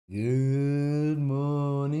Good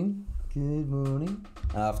morning,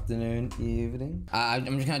 afternoon, evening.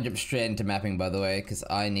 I'm just gonna jump straight into mapping, by the way, because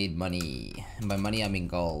I need money. And by money, I mean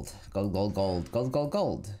gold. Gold.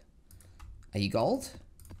 Are you gold?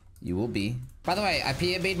 You will be. By the way, I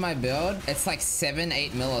POB'd my build. It's like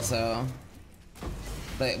 7-8 mil or so.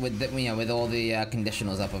 But with the, with all the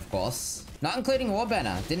conditionals up, of course. Not including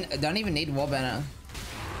Warbanner. Don't even need Warbanner.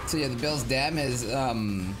 So yeah, the build's dam is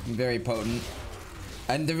very potent.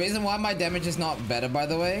 And the reason why my damage is not better, by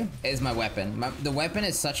the way, is my weapon. The weapon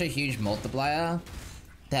is such a huge multiplier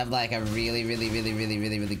to have like a really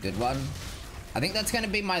good one. I think that's going to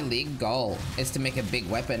be my league goal, is to make a big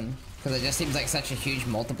weapon. Because it just seems like such a huge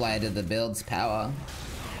multiplier to the build's power.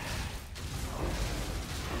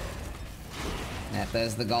 Yeah,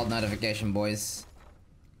 there's the gold notification, boys.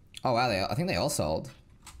 Oh wow, I think they all sold.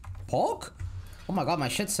 Pork? Oh my god, my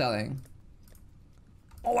shit's selling.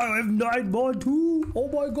 Oh, I have 9 more too. Oh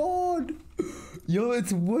my god. Yo,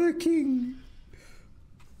 it's working.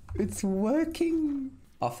 It's working.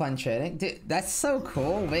 Offline trading. Dude, that's so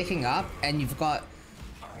cool. Waking up and you've got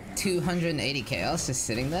 280 chaos just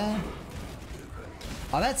sitting there.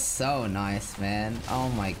 Oh, that's so nice, man. Oh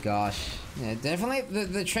my gosh. Yeah, definitely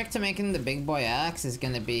the trick to making the big boy axe is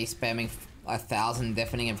gonna be spamming 1,000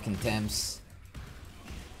 deafening of contempts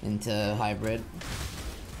into hybrid.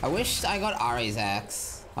 I wish I got Ari's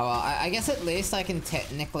axe. Oh well, I guess at least I can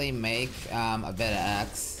technically make a better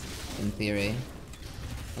axe, in theory.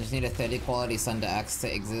 I just need a 30 quality Sunder axe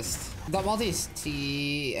to exist. Got multi's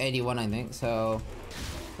T81, I think, so...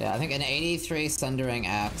 Yeah, I think an 83 Sundering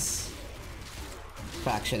axe.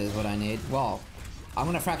 Fractured is what I need. Well, I'm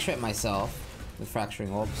gonna fracture it myself with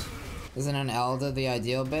fracturing orbs. Isn't an Elder the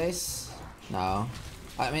ideal base? No.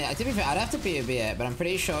 I mean, to be fair, I'd have to POB it, but I'm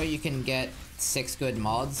pretty sure you can get 6 good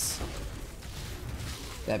mods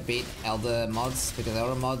that beat Elder mods, because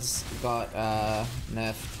Elder mods got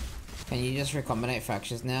nerfed. Can you just recombinate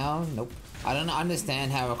fractures now? Nope. I don't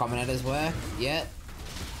understand how recombinators work yet,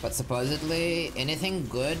 but supposedly anything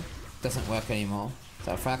good doesn't work anymore.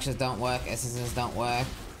 So fractures don't work, essences don't work.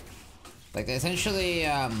 Like essentially,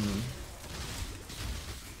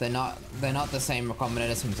 they're not the same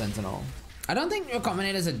recombinators from Sentinel. I don't think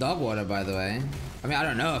recombinators are dog water, by the way. I mean, I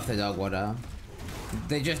don't know if they're dog water.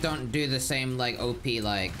 They just don't do the same, like, OP,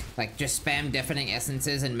 like just spam deafening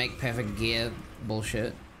essences and make perfect gear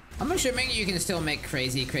bullshit. I'm assuming you can still make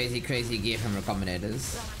crazy gear from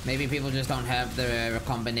recombinators. Maybe people just don't have the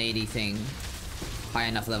recombinate thing high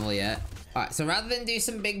enough level yet. Alright, so rather than do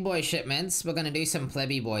some big boy shipments, we're gonna do some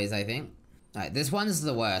plebby boys, I think. Alright, this one's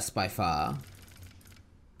the worst by far.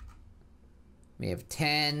 We have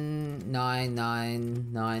 10, 9,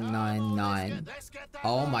 9, 9, 9, 9.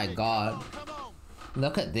 Oh my god.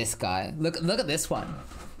 Look at this guy. Look at this one.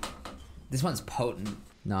 This one's potent.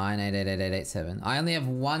 9, 8, 8, 8, 8, 8, 7. I only have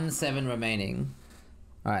 1 7 remaining.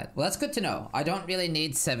 Alright, well that's good to know. I don't really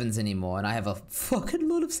need 7s anymore, and I have a fucking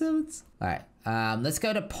lot of 7s. Alright, let's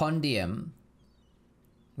go to Pondium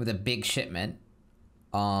with a big shipment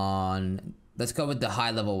on... Let's go with the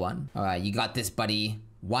high level one. Alright, you got this, buddy.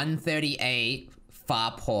 138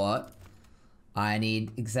 Farport. I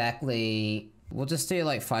need exactly... We'll just do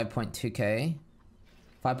like 5.2k.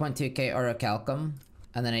 5.2k Orichalcum.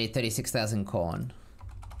 And then I need 36,000 corn.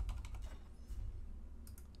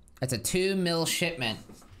 It's a 2 mil shipment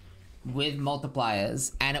with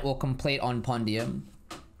multipliers, and it will complete on Pondium.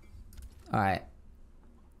 Alright.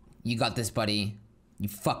 You got this, buddy. You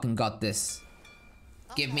fucking got this.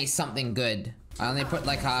 Give me something good. I only put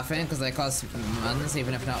like half in because they cost months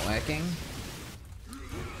even if not working.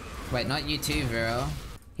 Wait, not you too, Vero.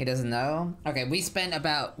 He doesn't know. Okay, we spent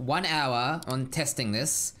about 1 hour on testing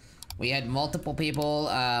this. We had multiple people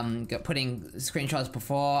putting screenshots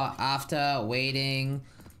before, after, waiting,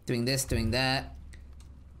 doing this, doing that.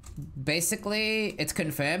 Basically, it's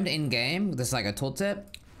confirmed in-game, this is like a tooltip,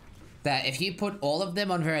 that if you put all of them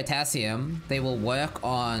on Veritasium, they will work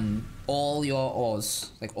on all your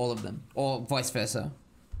ores, like all of them, or vice versa.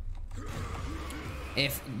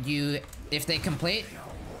 If they complete,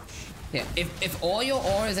 yeah, if all your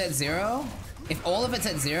ore is at 0, if all of it's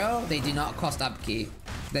at 0, they do not cost upkeep.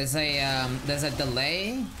 There's a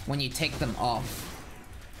delay when you take them off.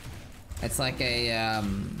 It's like a,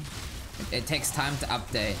 it takes time to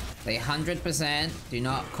update. They 100% do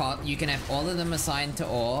not cost, you can have all of them assigned to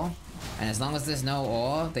ore, and as long as there's no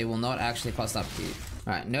ore, they will not actually cost upkeep.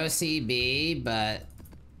 Alright, no CB, but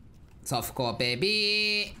softcore,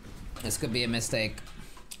 baby. This could be a mistake.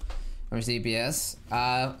 Or CPS.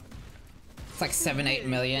 It's like 7-8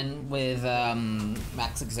 million with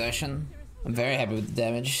max exertion. I'm very happy with the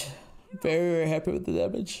damage. Very, very happy with the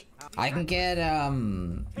damage. I can get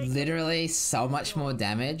literally so much more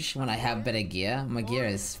damage when I have better gear. My gear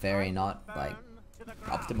is very not like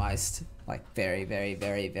optimized. Like very, very,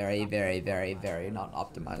 very, very, very, very, very not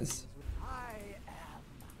optimized.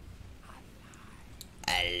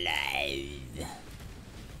 Alive.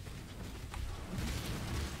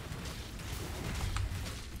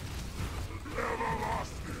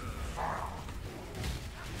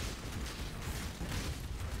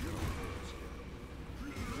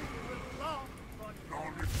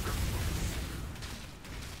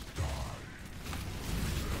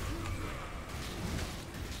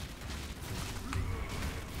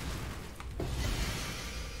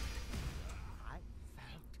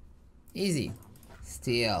 Easy.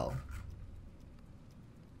 Steel.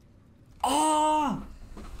 Oh!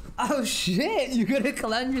 Oh shit! You got a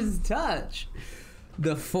Calendra's touch.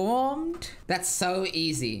 The formed? That's so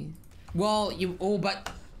easy. Well,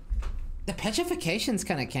 but the petrification's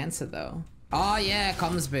kind of cancer though. Oh yeah,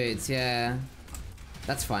 comms boots, yeah.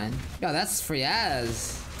 That's fine. Yo, that's free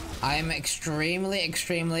as. I'm extremely,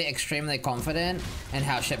 extremely, extremely confident in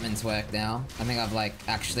how shipments work now. I think I've like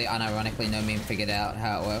actually unironically figured out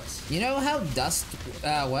how it works. You know how dust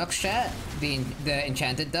works, chat? The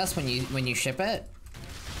enchanted dust when you ship it?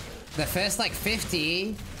 The first like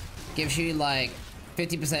 50 gives you like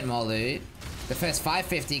 50% more loot. The first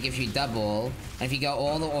 550 gives you double, and if you go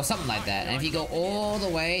or something like that. And if you go all the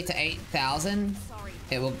way to 8,000,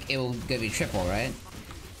 it will give you triple, right?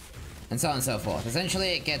 And so on and so forth. Essentially,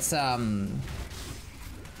 it gets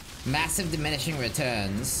massive diminishing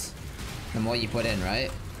returns the more you put in,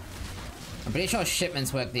 right? I'm pretty sure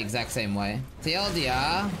shipments work the exact same way.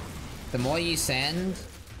 TLDR, the more you send,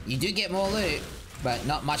 you do get more loot, but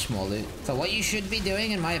not much more loot. So what you should be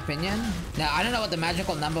doing, in my opinion, now I don't know what the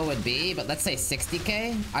magical number would be, but let's say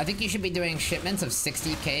 60k. I think you should be doing shipments of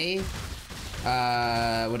 60k,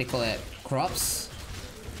 what do you call it, crops,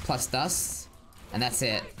 plus dust. And that's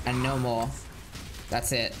it, and no more.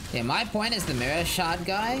 That's it. Yeah, my point is the mirror shard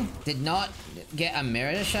guy did not get a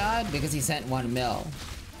mirror shard because he sent 1 mil.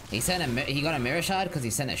 He got a mirror shard because he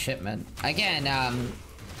sent a shipment. Again,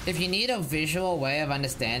 if you need a visual way of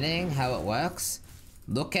understanding how it works,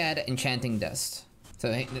 look at enchanting dust.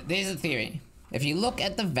 So there's a theory. If you look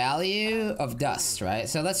at the value of dust, right?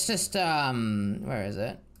 So let's just where is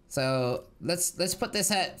it? So let's put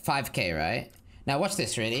this at 5k, right? Now watch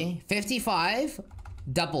this, ready? 55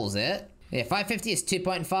 doubles it. Yeah, 550 is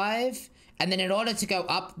 2.5. And then in order to go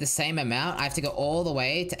up the same amount, I have to go all the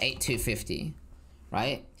way to 8250,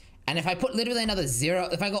 right? And if I put literally another 0,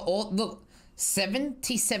 if I go look,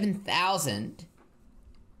 77,000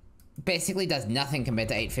 basically does nothing compared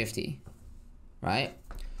to 850, right?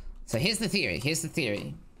 So here's the theory.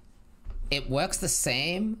 It works the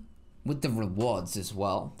same with the rewards as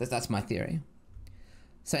well. That's my theory.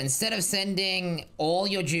 So instead of sending all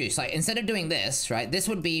your juice, like instead of doing this, right? This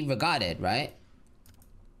would be regarded, right?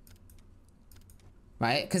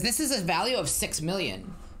 Right? Because this is a value of 6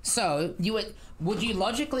 million. So would you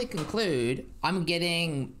logically conclude I'm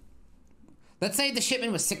getting, let's say the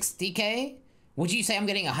shipment was 60k, would you say I'm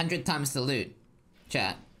getting 100 times the loot,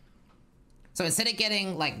 chat? So instead of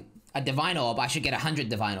getting like a divine orb, I should get 100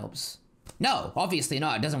 divine orbs. No, obviously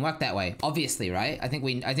not. It doesn't work that way. Obviously, right? I think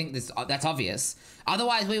that's obvious.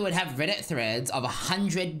 Otherwise, we would have Reddit threads of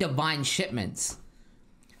 100 divine shipments.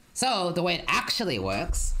 So the way it actually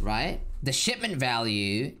works, right? The shipment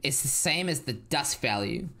value is the same as the dust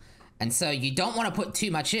value. And so you don't want to put too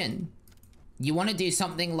much in. You want to do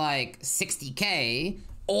something like 60k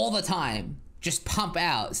all the time. Just pump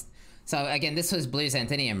out. So again, this was Blue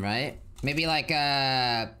Xanthinium, right? Maybe like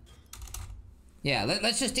yeah,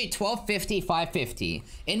 let's just do 1250, 550.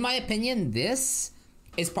 In my opinion, this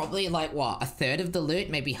is probably like, what, a third of the loot,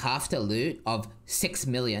 maybe half the loot of 6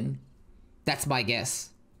 million. That's my guess.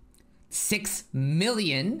 6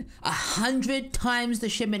 million, 100 times the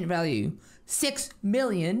shipment value. 6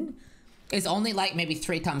 million is only like maybe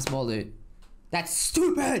 3 times more loot. That's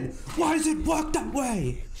stupid! Why does it work that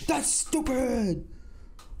way? That's stupid!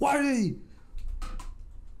 Why?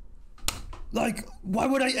 Like, why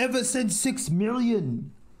would I ever send 6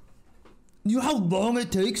 million? You know how long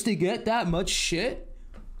it takes to get that much shit?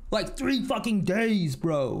 Like 3 fucking days,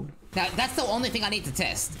 bro. Now, that's the only thing I need to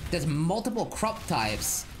test. There's multiple crop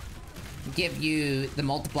types give you the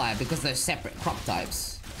multiplier because they're separate crop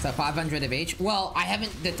types. So 500 of each. Well, I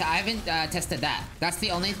haven't tested that. That's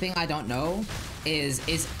the only thing I don't know is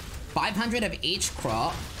 500 of each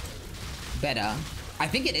crop better? I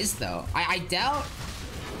think it is though. I doubt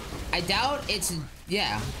it's,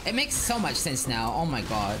 yeah. It makes so much sense now. Oh my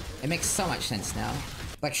god. It makes so much sense now.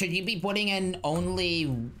 Like, should you be putting in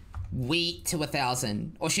only wheat to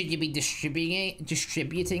 1,000, or should you be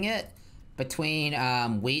distributing it between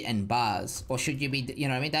wheat and bars, or should you be, you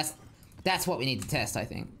know what I mean? That's what we need to test, I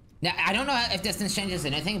think. Now, I don't know if distance changes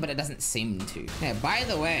anything, but it doesn't seem to. Yeah, by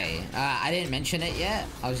the way, I didn't mention it yet.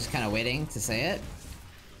 I was just kind of waiting to say it.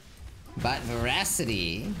 But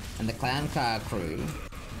Veracity and the Clown Car crew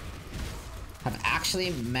have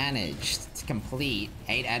actually managed to complete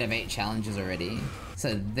 8 out of 8 challenges already.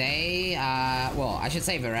 So they, well, I should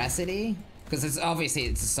say Veracity, because it's obviously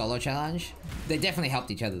it's a solo challenge. They definitely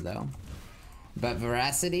helped each other though. But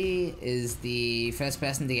Veracity is the first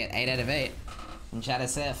person to get 8 out of 8 in Chat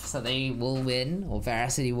SF, so they will win, or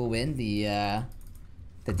Veracity will win the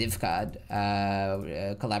div card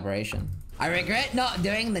collaboration. I regret not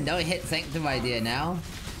doing the no-hit Sanctum idea now.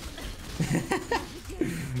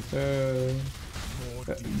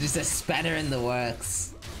 Just a spanner in the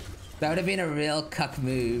works. That would have been a real cuck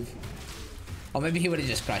move. Or maybe he would have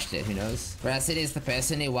just crushed it, who knows? Veracity is the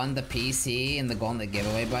person who won the PC in the Gauntlet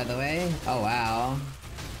giveaway, by the way. Oh wow.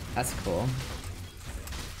 That's cool.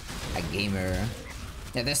 A gamer.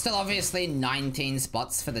 Yeah, there's still obviously 19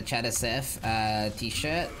 spots for the Chat SF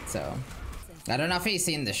t-shirt, so... I don't know if he's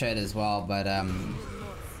seen the shirt as well, but I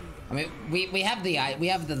mean, we have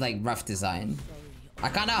the like rough design. I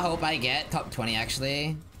kind of hope I get top 20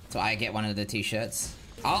 actually, so I get one of the t-shirts.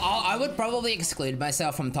 I would probably exclude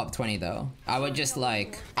myself from top 20 though. I would just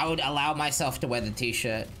like, I would allow myself to wear the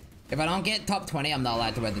t-shirt. If I don't get top 20, I'm not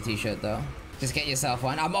allowed to wear the t-shirt though. Just get yourself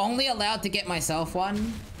one. I'm only allowed to get myself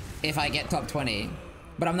one if I get top 20,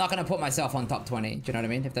 but I'm not gonna put myself on top 20. Do you know what I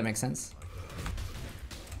mean? If that makes sense.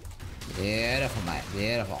 Beautiful, mate.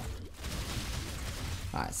 Beautiful.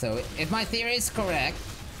 Alright, so if my theory is correct,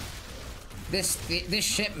 this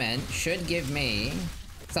shipment should give me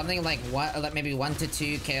something like maybe 1 to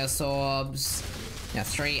 2 Chaos Orbs, you know,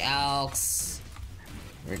 3 Alks,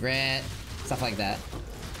 Regret, stuff like that.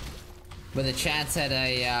 With a chance at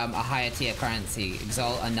a higher tier currency,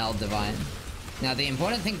 Exalt, Annul, Divine. Now the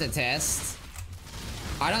important thing to test,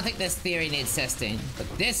 I don't think this theory needs testing, but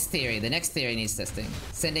this theory, the next theory needs testing.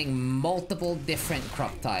 Sending multiple different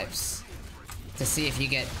crop types to see if you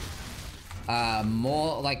get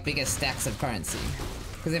more, like, bigger stacks of currency.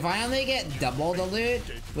 Because if I only get double the loot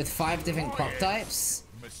with 5 different crop types,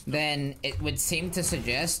 then it would seem to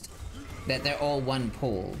suggest that they're all one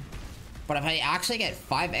pool. But if I actually get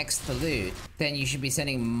 5x the loot, then you should be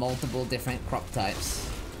sending multiple different crop types.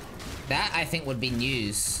 That, I think, would be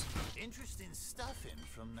news.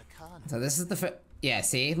 So this is the first... Yeah,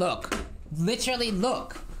 see? Look. Literally,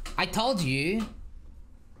 look. I told you.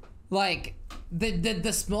 Like,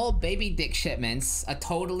 the small baby dick shipments are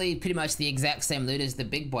totally pretty much the exact same loot as the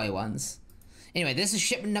big boy ones. Anyway, this is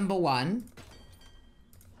shipment number 1.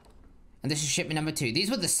 And this is shipment number 2.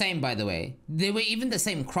 These were the same, by the way. They were even the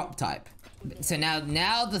same crop type. So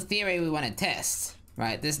now the theory we want to test.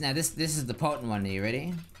 Right, this is the potent one. Are you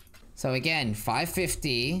ready? So again,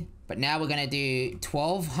 550... But now we're gonna do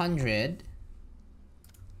 1,200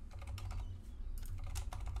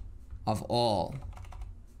 of all.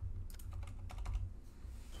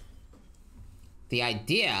 The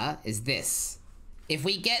idea is this. If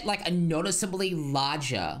we get like a noticeably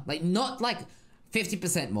larger, like not like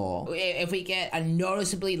 50% more, if we get a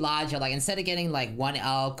noticeably larger, like instead of getting like 1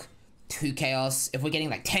 Alk, 2 Chaos, if we're getting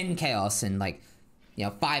like 10 Chaos and like, you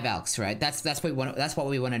know, 5 Alks, right? That's what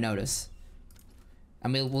we want to notice.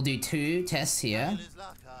 And we'll do 2 tests here.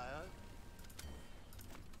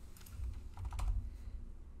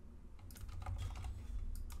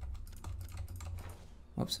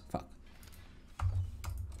 Whoops, fuck.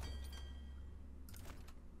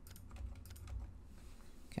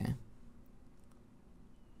 Okay.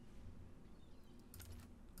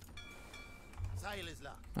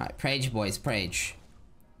 Alright, Prage boys, Prage.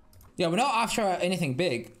 Yeah, we're not after anything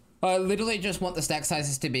big. I literally just want the stack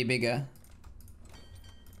sizes to be bigger.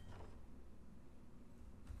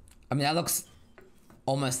 I mean, that looks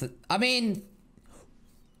almost... I mean...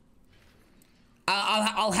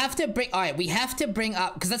 I'll have to bring... Alright, we have to bring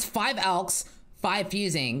up... Because that's 5 Alks, 5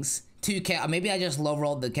 Fusings, 2 Chaos... Maybe I just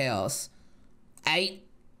low-rolled the Chaos. 8...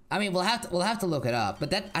 I mean, we'll have to look it up.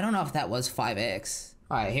 But that... I don't know if that was 5x.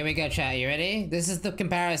 Alright, here we go, chat. You ready? This is the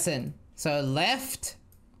comparison. So, left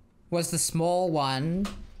was the small one.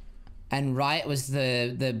 And right was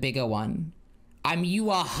the bigger one. You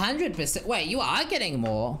are 100%... Wait, you are getting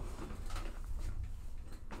more.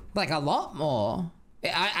 Like, a lot more.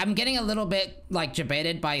 I'm getting a little bit, like,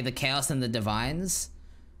 debated by the Chaos and the Divines.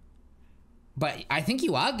 But I think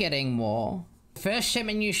you are getting more. first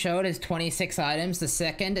shipment you showed is 26 items. The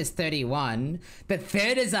second is 31. The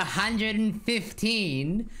third is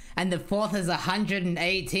 115. And the fourth is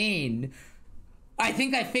 118. I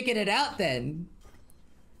think I figured it out then.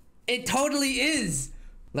 It totally is.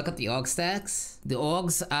 Look at the org stacks. The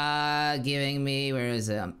orgs are giving me, where is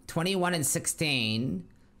it? 21 and 16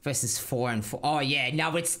 versus 4 and 4. Oh yeah,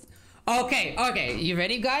 now it's... Okay, you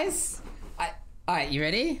ready guys? Alright, you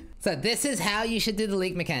ready? So this is how you should do the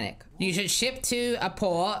leak mechanic. You should ship to a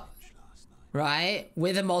port, right?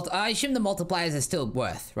 With a I assume the multipliers are still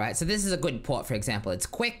worth, right? So this is a good port, for example. It's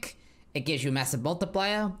quick. It gives you a massive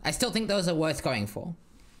multiplier. I still think those are worth going for.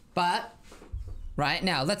 But, right,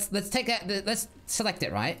 now let's select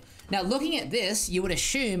it, right? Now looking at this, you would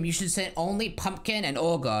assume you should set only pumpkin and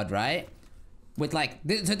ore god, right? With like,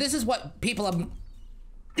 so this is what people are,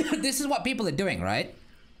 this is what people are doing, right?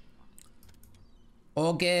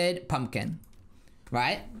 Orchid, pumpkin,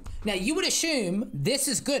 right? Now you would assume this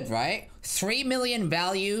is good, right? 3 million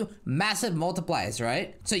value, massive multipliers,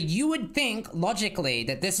 right? So you would think logically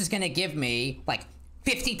that this is gonna give me like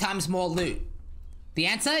 50 times more loot. The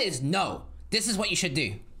answer is no. This is what you should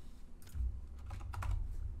do.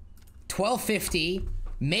 1250,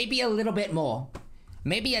 maybe a little bit more.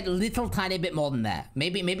 Maybe a little tiny bit more than that.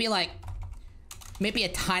 Maybe a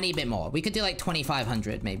tiny bit more. We could do like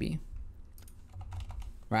 2500 maybe.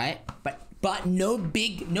 Right? But no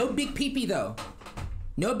big PP though.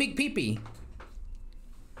 No big PP.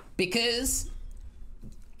 Because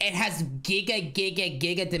it has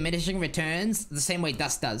giga diminishing returns the same way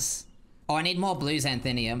dust does. Oh, I need more blue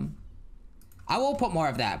xanthinium. I will put more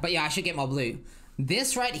of that, but yeah, I should get more blue.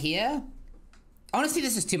 This right here, honestly,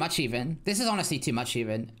 this is too much even. This is honestly too much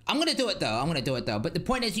even. I'm gonna do it though. But the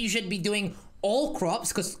point is you should be doing all crops,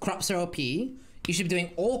 because crops are OP. You should be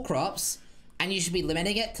doing all crops, and you should be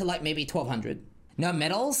limiting it to like maybe 1200. No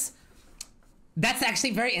metals? That's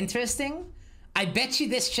actually very interesting. I bet you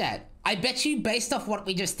this, chat. I bet you based off what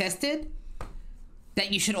we just tested,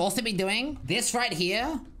 that you should also be doing this right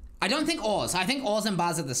here. I don't think ores. I think ores and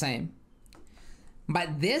bars are the same.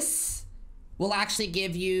 But this will actually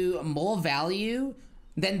give you more value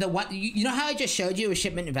than the one... You know how I just showed you a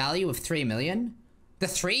shipment value of 3 million? The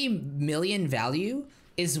 3 million value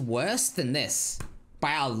is worse than this.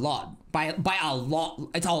 By a lot. By a lot.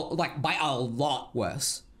 It's all like by a lot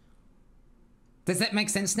worse. Does that make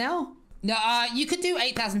sense now? No, you could do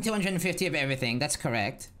 8,250 of everything. That's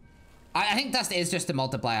correct. I think dust is just a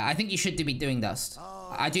multiplier. I think you should be doing dust.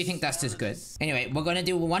 I do think dust is good. Anyway, we're gonna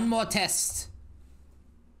do one more test.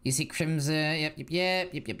 You see crimson,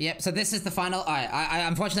 yep. So this is the final. I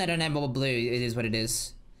unfortunately I don't have more blue. It is what it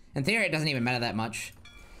is. In theory, it doesn't even matter that much.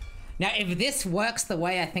 Now, if this works the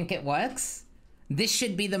way I think it works, this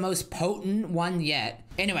should be the most potent one yet.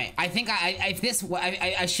 Anyway, I think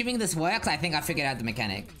assuming this works, I think I figured out the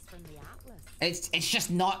mechanic. It's just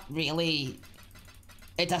not really.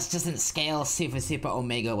 It just doesn't scale super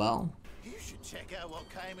omega well. You should check out what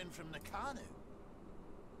came in from the Kanu.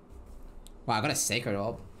 Wow, I got a sacred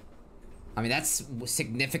orb. I mean, that's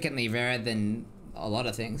significantly rarer than a lot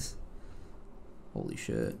of things. Holy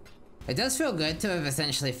shit. It does feel good to have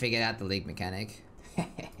essentially figured out the league mechanic.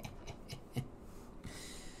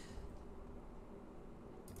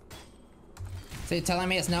 So you're telling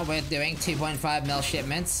me it's not worth doing 2.5 mil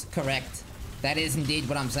shipments? Correct. That is indeed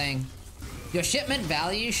what I'm saying. Your shipment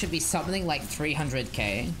value should be something like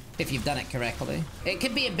 300k if you've done it correctly. It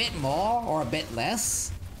could be a bit more or a bit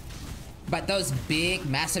less. But those big,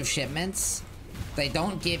 massive shipments, they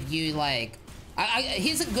don't give you like...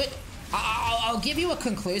 here's a good... I'll give you a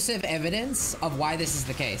conclusive evidence of why this is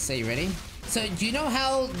the case. Are you ready? So, do you know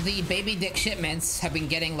how the baby dick shipments have been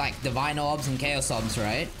getting like divine orbs and chaos orbs,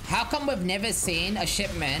 right? How come we've never seen a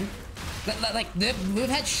shipment... we've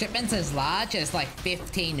had shipments as large as like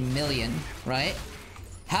 15 million, right?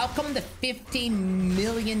 How come the 15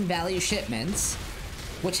 million value shipments...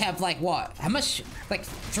 which have like what? How much? Like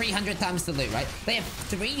 300 times the loot, right? They have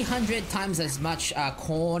 300 times as much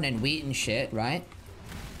corn and wheat and shit, right?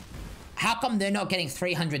 How come they're not getting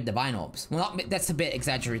 300 divine orbs? Well, that's a bit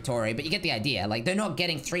exaggeratory, but you get the idea. Like, they're not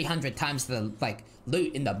getting 300 times the like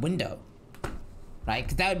loot in the window, right?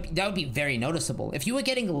 'Cause that would be very noticeable. If you were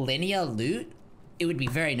getting linear loot, it would be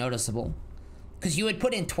very noticeable, because you would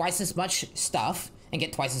put in twice as much stuff and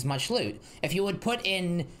get twice as much loot. If you would put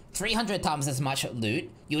in 300 times as much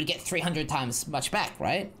loot, you would get 300 times much back,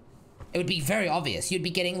 right? It would be very obvious. You'd be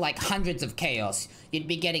getting like hundreds of chaos. You'd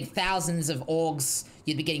be getting thousands of orgs.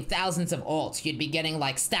 You'd be getting thousands of alts. You'd be getting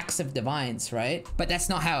like stacks of divines, right? But that's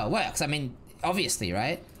not how it works. I mean, obviously,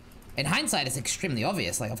 right? In hindsight, it's extremely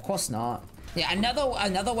obvious. Like, of course not. Yeah,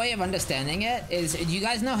 another way of understanding it is, do you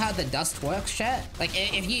guys know how the dust works, chat? Like,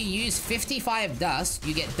 if you use 55 dust,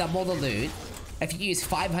 you get double the loot. If you use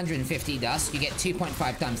 550 dust, you get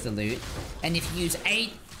 2.5 times the loot. And if you use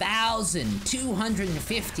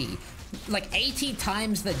 8,250, like 80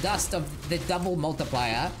 times the dust of the double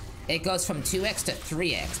multiplier, it goes from 2x to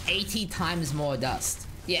 3x. 80 times more dust.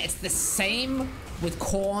 Yeah, it's the same with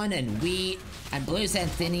corn and wheat and blue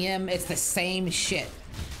xanthinium. It's the same shit.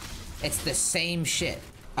 It's the same shit.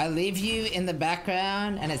 I leave you in the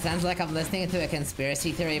background and it sounds like I'm listening to a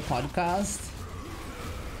conspiracy theory podcast.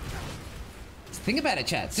 Just think about it,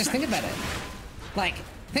 chat. Just think about it. Like,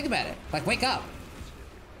 think about it. Like, wake up.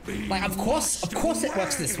 Like, of course it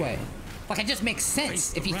works this way. Like, it just makes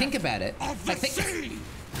sense if you think about it. Like,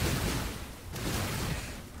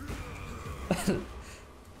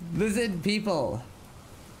 lizard people.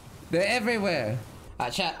 They're everywhere.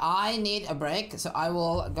 Chat, I need a break, so I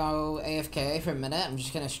will go AFK for a minute. I'm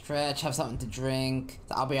just gonna stretch, have something to drink.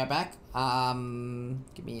 So I'll be right back.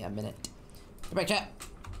 Give me a minute. Good break, chat.